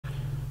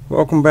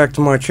Welcome back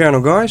to my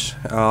channel, guys.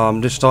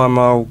 This time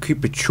I'll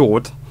keep it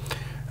short.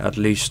 At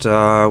least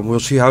we'll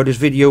see how this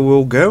video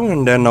will go,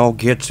 and then I'll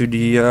get to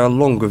the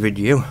longer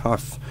video.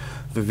 I've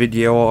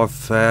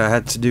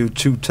had to do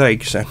 2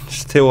 takes and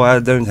still I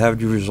don't have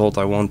the result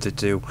I wanted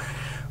to.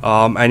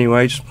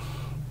 Anyways,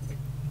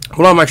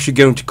 what I'm actually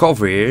going to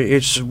cover here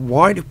is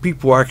why do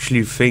people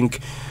actually think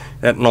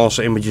that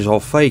NASA images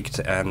are faked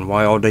and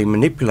why are they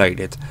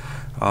manipulated.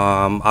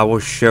 I will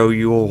show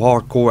you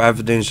hardcore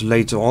evidence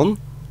later on.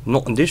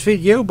 Not in this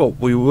video, but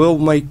we will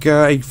make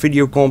a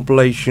video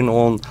compilation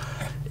on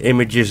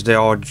images that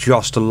are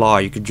just a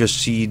lie. You could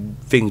just see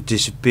things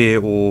disappear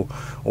or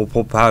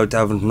pop out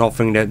out of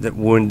nothing that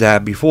weren't there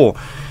before.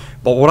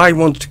 But what I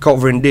want to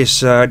cover in this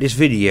this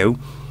video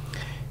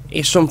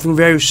is something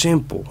very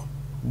simple.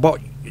 But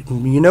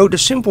you know, the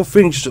simple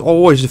things are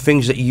always the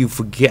things that you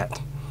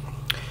forget.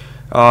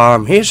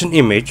 Here's an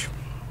image,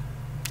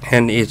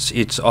 and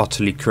it's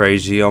utterly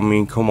crazy. I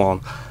mean, come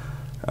on.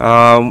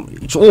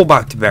 It's all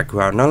about the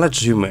background. Now let's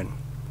zoom in.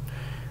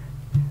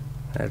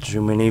 Let's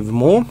zoom in even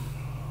more.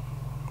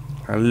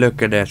 And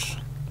look at this.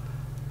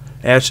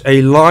 There's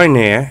a line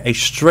here, a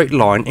straight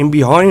line, and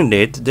behind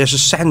it there's a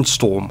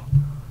sandstorm.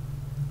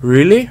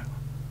 Really?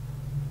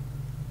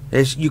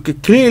 You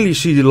can clearly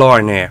see the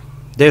line here.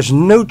 There's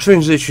no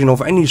transition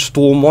of any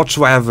storm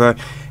whatsoever.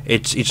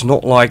 It's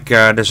not like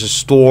there's a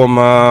storm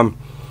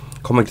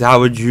coming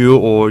towards you,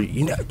 or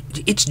you know,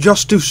 it's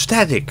just too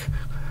static.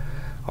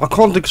 I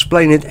can't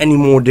explain it any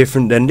more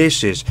different than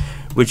this is,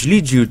 which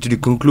leads you to the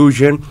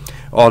conclusion: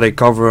 are they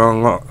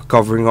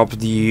covering up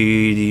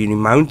the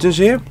mountains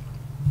here?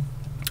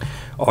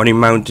 Are the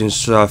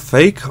mountains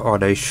fake? Are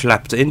they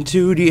slapped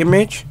into the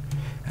image?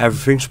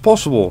 Everything's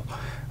possible.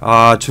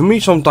 To me,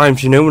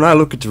 sometimes, you know, when I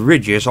look at the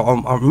ridges,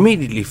 I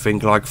immediately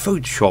think like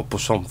Photoshop or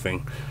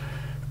something.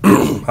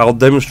 I'll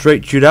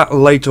demonstrate you that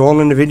later on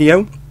in the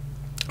video.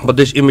 But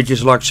this image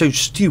is like so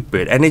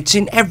stupid, and it's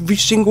in every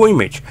single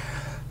image.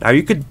 Now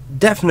you could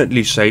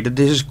definitely say that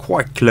this is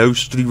quite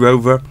close to the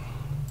rover.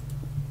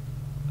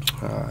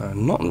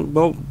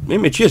 Well,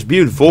 image is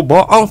beautiful,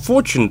 but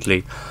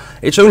unfortunately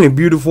it's only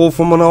beautiful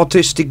from an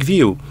artistic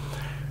view.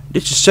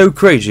 This is so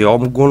crazy.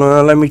 I'm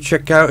gonna let me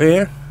check out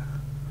here.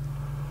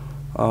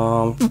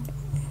 Well,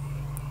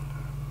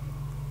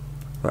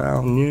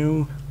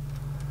 new.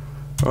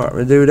 Alright,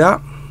 we'll do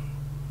that.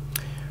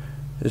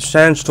 The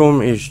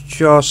sandstorm is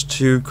just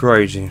too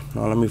crazy.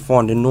 Now let me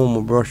find the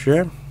normal brush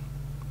here.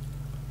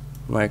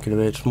 Make it a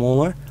bit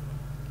smaller.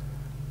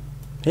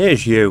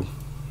 Here's you,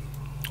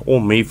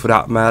 or me for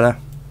that matter.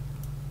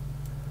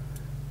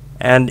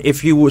 And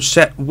if you would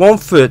set 1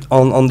 foot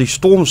on the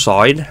storm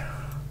side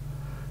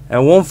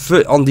and 1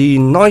 foot on the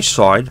nice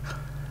side,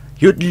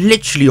 you'd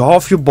literally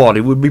half your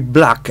body would be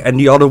black and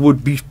the other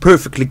would be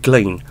perfectly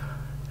clean.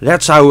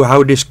 That's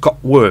how this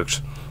cut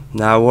works.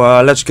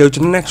 Now let's go to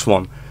the next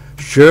one.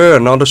 Sure,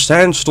 another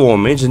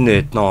sandstorm, isn't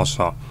it,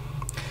 NASA?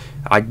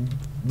 I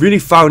really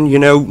found, you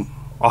know,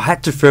 I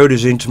had to throw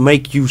this in to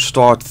make you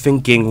start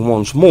thinking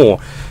once more,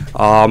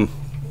 and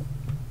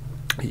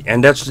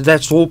that's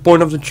the whole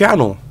point of the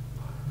channel.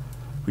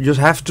 We just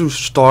have to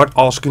start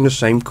asking the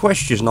same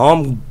questions. Now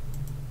I'm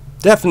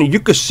definitely, you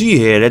can see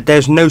here that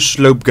there's no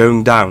slope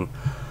going down.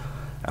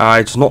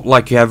 It's not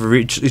like you have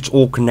it's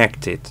all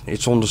connected.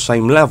 It's on the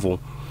same level.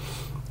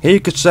 Here you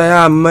could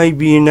say,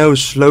 maybe, you know,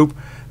 slope.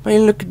 But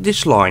look at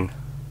this line.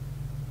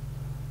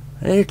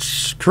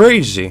 It's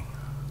crazy.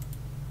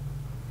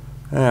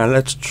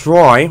 Let's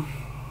try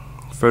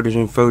throw this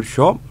in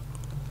Photoshop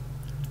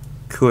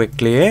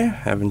quickly here.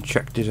 Haven't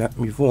checked this out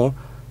before.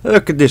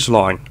 Look at this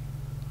line,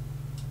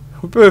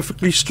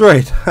 perfectly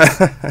straight.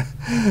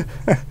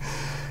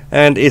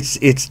 And it's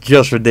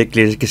just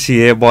ridiculous. You can see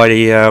here by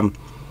the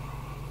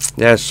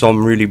there's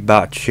some really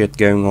bad shit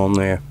going on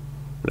there.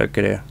 Look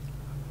at it,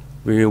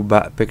 real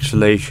bad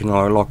pixelation,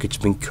 or like it's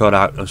been cut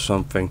out or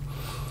something.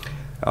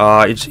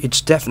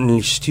 It's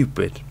definitely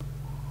stupid.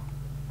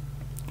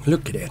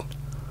 Look at it.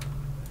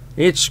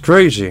 It's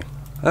crazy.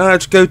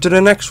 Let's go to the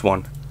next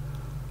one.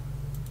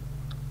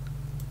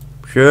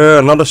 Sure,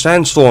 another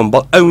sandstorm,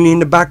 but only in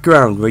the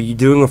background, where you're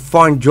doing a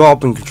fine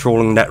job in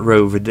controlling that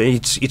rover.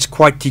 It's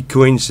quite the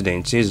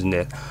coincidence, isn't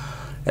it?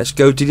 Let's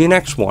go to the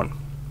next one.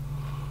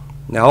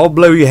 Now I'll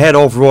blow your head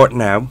off right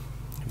now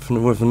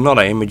with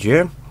another image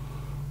here.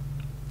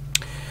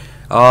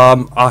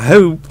 I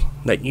hope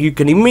that you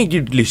can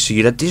immediately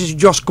see that this is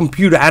just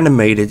computer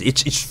animated.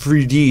 It's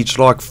 3D. It's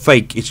like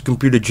fake. It's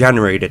computer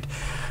generated.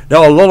 There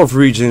are a lot of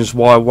reasons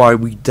why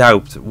we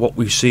doubt what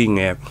we're seeing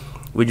here.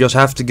 We just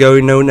have to go,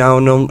 you know, now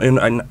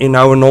in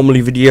our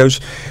normally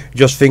videos,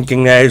 just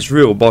thinking that it's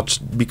real, but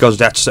because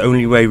that's the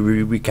only way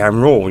we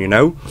can roll, you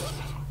know.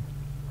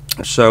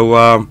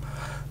 So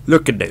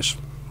look at this.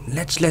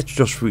 Let's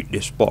just read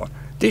this part.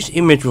 This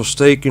image was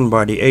taken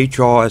by the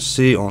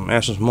HRSC on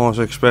SS Mars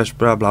Express,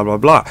 blah blah blah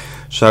blah.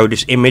 So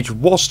this image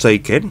was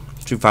taken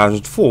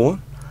 2004.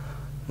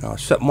 Now I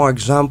set my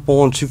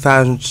example on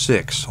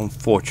 2006,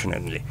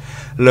 unfortunately.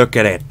 Look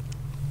at it.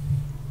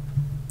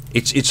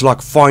 It's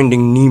like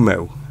Finding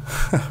Nemo.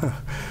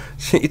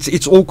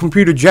 It's all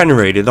computer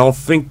generated. I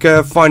think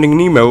Finding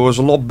Nemo was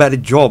a lot better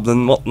job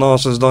than what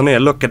NASA's done here.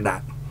 Look at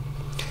that.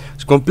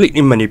 It's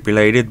completely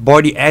manipulated.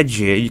 By the edge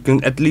here, you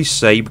can at least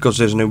say, because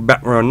there's no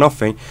background,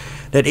 nothing,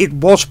 that it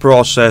was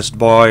processed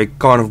by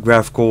kind of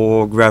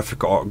graphical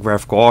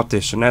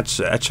artists and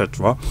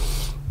etc.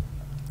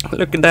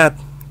 Look at that.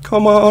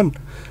 Come on.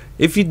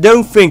 If you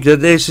don't think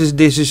that this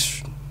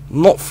is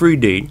not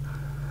 3D,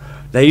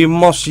 then you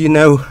must, you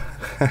know,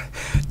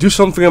 do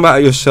something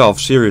about it yourself.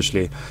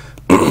 Seriously.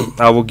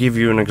 I will give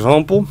you an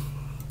example.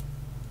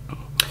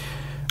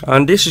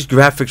 And this is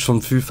graphics from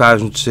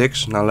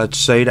 2006. Now let's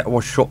say that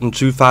was shot in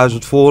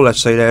 2004.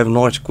 Let's say they have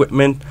nice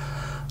equipment.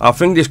 I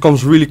think this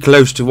comes really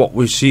close to what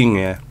we're seeing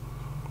here.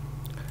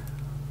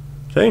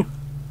 See?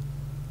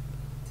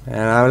 And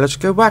now let's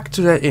go back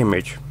to that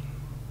image.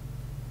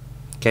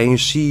 Can you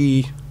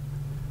see,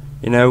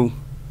 you know,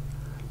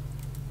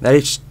 that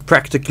it's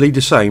practically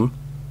the same?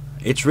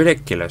 It's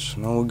ridiculous.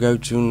 Now we'll go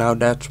to, now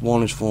that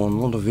one is for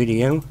another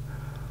video.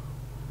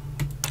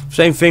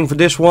 Same thing for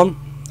this one.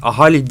 I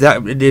highly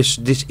doubt this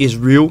is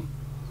real.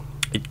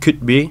 It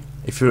could be.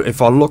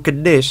 If I look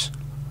at this,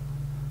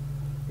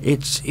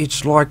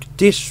 it's like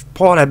this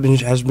part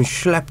has been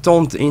slapped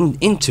on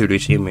into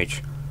this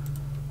image.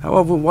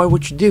 However, why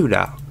would you do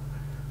that?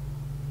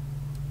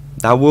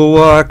 I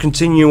will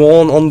continue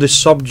on this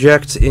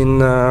subject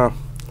in. I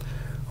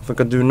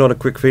think I'll do another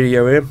quick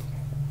video here.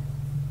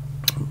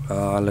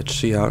 Let's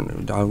see how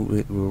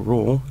it will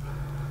roll.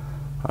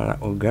 How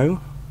that will go.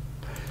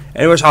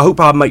 Anyways, I hope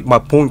I make my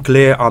point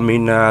clear. I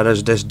mean,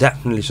 there's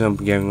definitely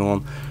something going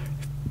on.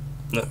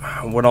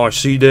 When I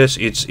see this,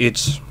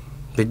 it's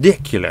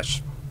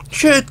ridiculous.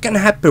 Sure, it can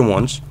happen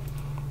once.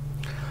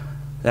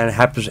 Then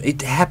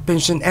it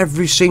happens in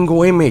every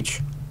single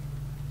image.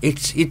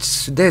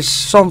 There's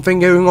something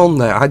going on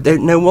there. I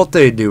don't know what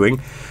they're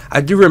doing.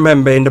 I do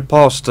remember in the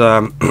past,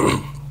 I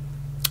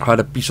had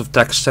a piece of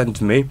text sent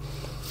to me,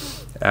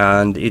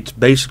 and it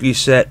basically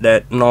said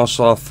that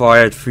NASA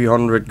fired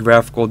 300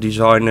 graphical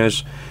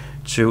designers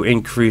to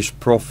increase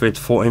profit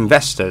for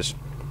investors.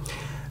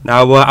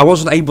 Now I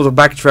wasn't able to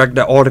backtrack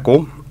that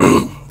article,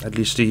 at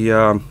least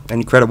the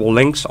any credible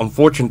links,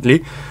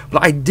 unfortunately,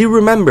 but I do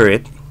remember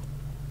it.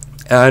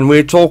 And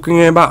we're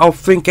talking about, I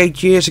think,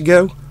 8 years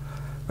ago,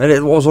 when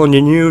it was on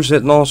the news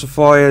that NASA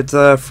fired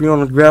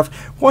 300 graph.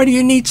 Why do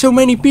you need so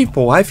many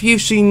people? Have you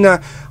seen? I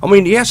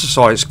mean, the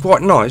exercise is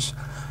quite nice,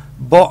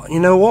 but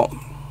you know what?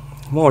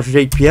 Mars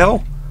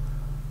JPL.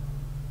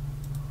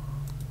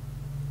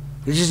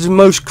 This is the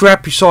most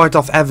crappy site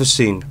I've ever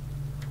seen.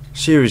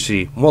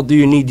 Seriously, what do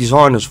you need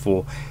designers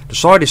for? The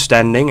site is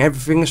standing,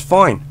 everything is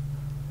fine.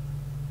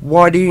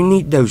 Why do you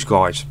need those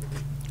guys?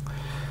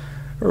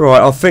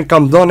 Alright, I think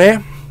I'm done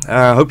here.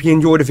 Hope you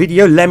enjoyed the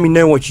video. Let me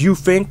know what you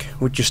think,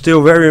 which is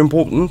still very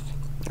important.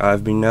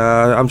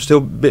 I'm still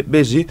a bit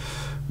busy,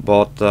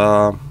 but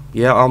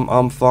yeah,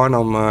 I'm fine.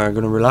 I'm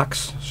gonna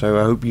relax. So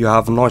I hope you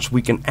have a nice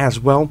weekend as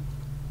well.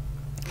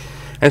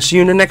 And see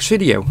you in the next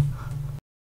video.